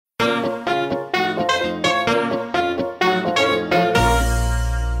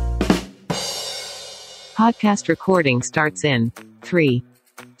podcast recording starts in 3,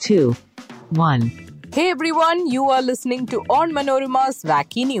 2, 1. Hey everyone, you are listening to Onmanorama's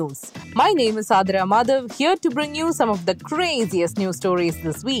Wacky News. My name is Athira Madhav, here to bring you some of the craziest news stories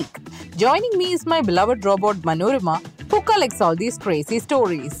this week. Joining me is my beloved robot Manorama, who collects all these crazy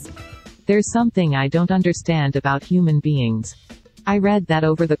stories. There's something I don't understand about human beings. I read that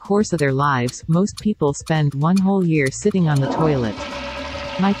over the course of their lives, most people spend one whole year sitting on the toilet.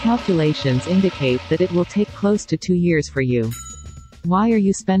 My calculations indicate that it will take close to 2 years for you. Why are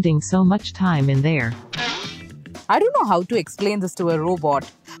you spending so much time in there? I don't know how to explain this to a robot.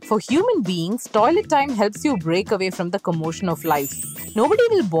 For human beings, toilet time helps you break away from the commotion of life. Nobody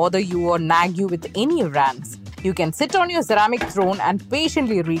will bother you or nag you with any rants. You can sit on your ceramic throne and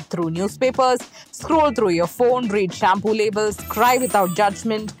patiently read through newspapers, scroll through your phone, read shampoo labels, cry without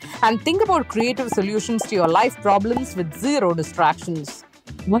judgment, and think about creative solutions to your life problems with zero distractions.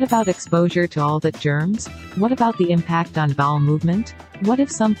 What about exposure to all that germs? What about the impact on bowel movement? What if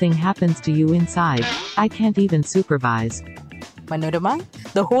something happens to you inside? I can't even supervise. Manorama,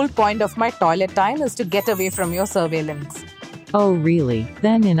 the whole point of my toilet time is to get away from your surveillance. Oh really?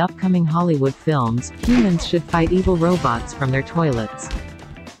 Then in upcoming Hollywood films, humans should fight evil robots from their toilets.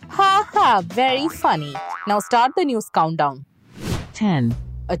 Ha ha, very funny. Now start the news countdown. 10.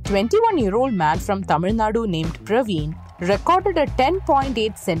 A 21-year-old man from Tamil Nadu named Praveen recorded a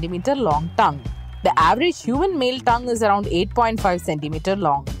 10.8 centimeter long tongue. The average human male tongue is around 8.5 centimeter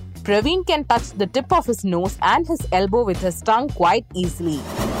long. Praveen can touch the tip of his nose and his elbow with his tongue quite easily.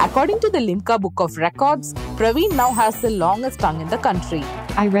 According to the Limca Book of Records, Praveen now has the longest tongue in the country.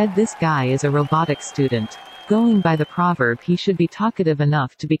 I read this guy is a robotics student. Going by the proverb, he should be talkative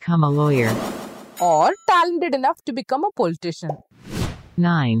enough to become a lawyer. Or talented enough to become a politician.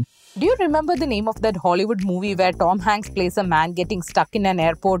 9. Do you remember the name of that Hollywood movie where Tom Hanks plays a man getting stuck in an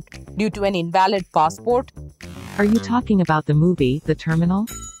airport due to an invalid passport? Are you talking about the movie, The Terminal?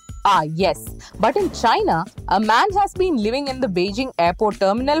 Ah, yes. But in China, a man has been living in the Beijing airport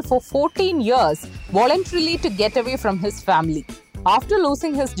terminal for 14 years voluntarily to get away from his family. After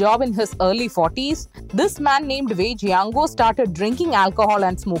losing his job in his early 40s, this man named Wei Jianguo started drinking alcohol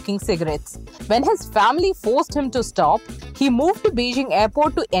and smoking cigarettes. When his family forced him to stop, he moved to Beijing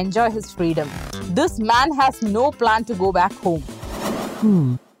airport to enjoy his freedom. This man has no plan to go back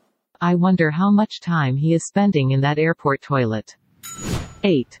home. I wonder how much time he is spending in that airport toilet.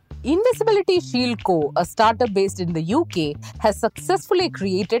 8. Invisibility Shield Co., a startup based in the UK, has successfully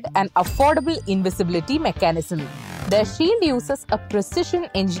created an affordable invisibility mechanism. Their shield uses a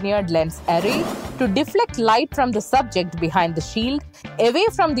precision-engineered lens array to deflect light from the subject behind the shield away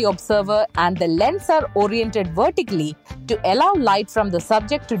from the observer, and the lens are oriented vertically to allow light from the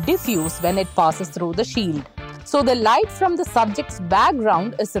subject to diffuse when it passes through the shield. So the light from the subject's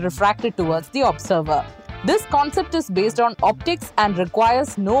background is refracted towards the observer. This concept is based on optics and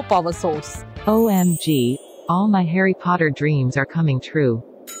requires no power source. OMG, all my Harry Potter dreams are coming true.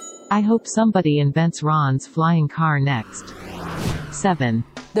 I hope somebody invents Ron's flying car next. 7.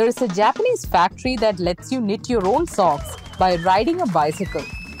 There is a Japanese factory that lets you knit your own socks by riding a bicycle.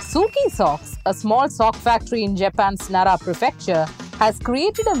 Suki Socks, a small sock factory in Japan's Nara prefecture, has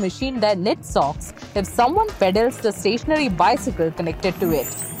created a machine that knits socks if someone pedals the stationary bicycle connected to it.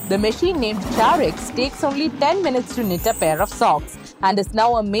 The machine named Charix takes only 10 minutes to knit a pair of socks and is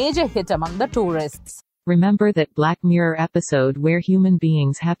now a major hit among the tourists. Remember that Black Mirror episode where human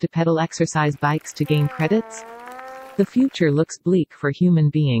beings have to pedal exercise bikes to gain credits? The future looks bleak for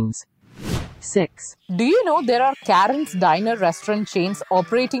human beings. 6. Do you know there are Karen's diner restaurant chains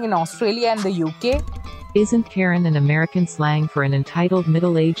operating in Australia and the UK? Isn't Karen an American slang for an entitled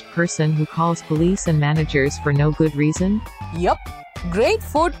middle-aged person who calls police and managers for no good reason? Yup. Great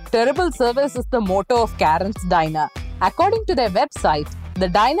food, terrible service is the motto of Karen's Diner. According to their website, the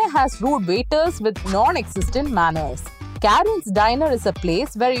diner has rude waiters with non-existent manners. Karen's Diner is a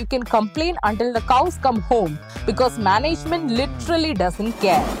place where you can complain until the cows come home because management literally doesn't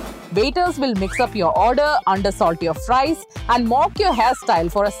care. Waiters will mix up your order, undersalt your fries, and mock your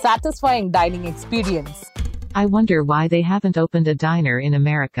hairstyle for a satisfying dining experience. I wonder why they haven't opened a diner in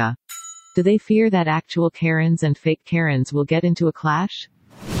America. Do they fear that actual Karens and fake Karens will get into a clash?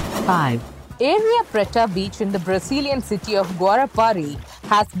 5. Area Preta Beach in the Brazilian city of Guarapari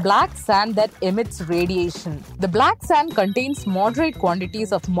has black sand that emits radiation. The black sand contains moderate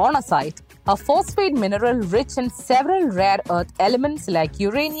quantities of monazite, a phosphate mineral rich in several rare earth elements like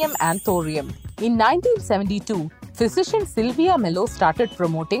uranium and thorium. In 1972, physician Sylvia Mello started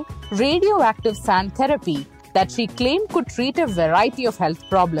promoting radioactive sand therapy that she claimed could treat a variety of health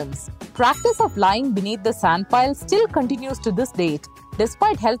problems. Practice of lying beneath the sand pile still continues to this date,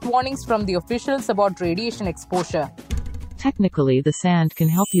 despite health warnings from the officials about radiation exposure. Technically, the sand can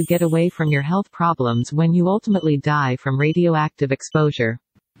help you get away from your health problems when you ultimately die from radioactive exposure.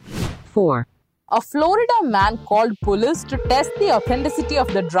 4. A Florida man called police to test the authenticity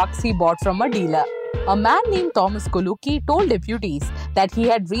of the drugs he bought from a dealer. A man named Thomas Colucci told deputies that he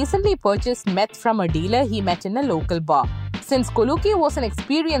had recently purchased meth from a dealer he met in a local bar. Since Colucci was an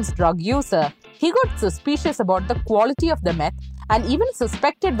experienced drug user, he got suspicious about the quality of the meth and even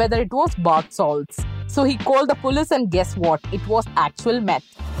suspected whether it was bath salts. So he called the police and guess what? It was actual meth.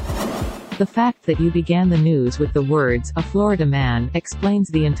 The fact that you began the news with the words, "a Florida man," explains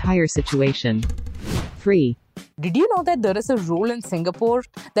the entire situation. 3. Did you know that there is a rule in Singapore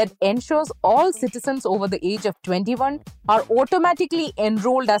that ensures all citizens over the age of 21 are automatically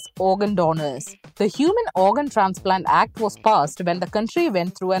enrolled as organ donors? The Human Organ Transplant Act was passed when the country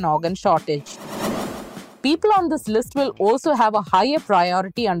went through an organ shortage. People on this list will also have a higher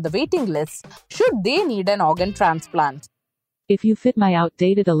priority on the waiting list should they need an organ transplant. If you fit my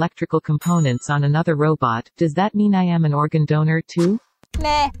outdated electrical components on another robot, does that mean I am an organ donor too?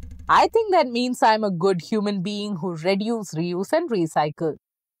 Nah, I think that means I'm a good human being who reduce, reuse and recycle.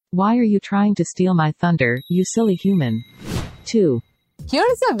 Why are you trying to steal my thunder, you silly human? 2. Here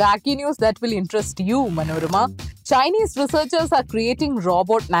is a wacky news that will interest you, Manorama. Chinese researchers are creating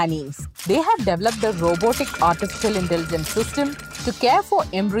robot nannies. They have developed a robotic artificial intelligence system to care for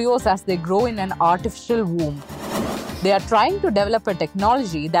embryos as they grow in an artificial womb. They are trying to develop a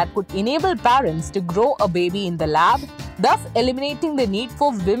technology that could enable parents to grow a baby in the lab, thus eliminating the need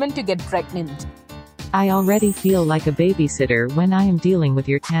for women to get pregnant. I already feel like a babysitter when I am dealing with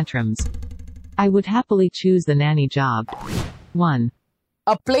your tantrums. I would happily choose the nanny job. 1.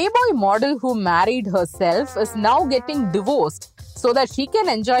 A Playboy model who married herself is now getting divorced so that she can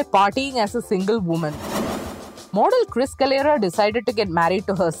enjoy partying as a single woman. Model Chris Calera decided to get married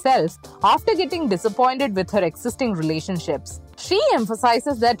to herself after getting disappointed with her existing relationships. She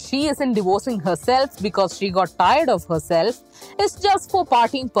emphasizes that she isn't divorcing herself because she got tired of herself. It's just for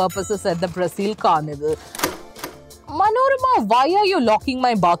partying purposes at the Brazil Carnival. Manorama, why are you locking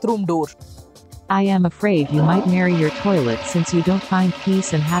my bathroom door? I am afraid you might marry your toilet since you don't find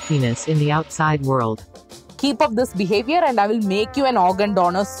peace and happiness in the outside world. Keep up this behavior and I will make you an organ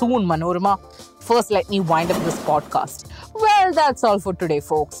donor soon, Manorama. First, let me wind up this podcast. Well, that's all for today,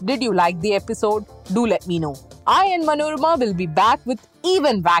 folks. Did you like the episode? Do let me know. I and Manorama will be back with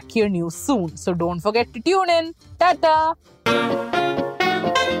even wackier news soon. So don't forget to tune in. Ta-ta!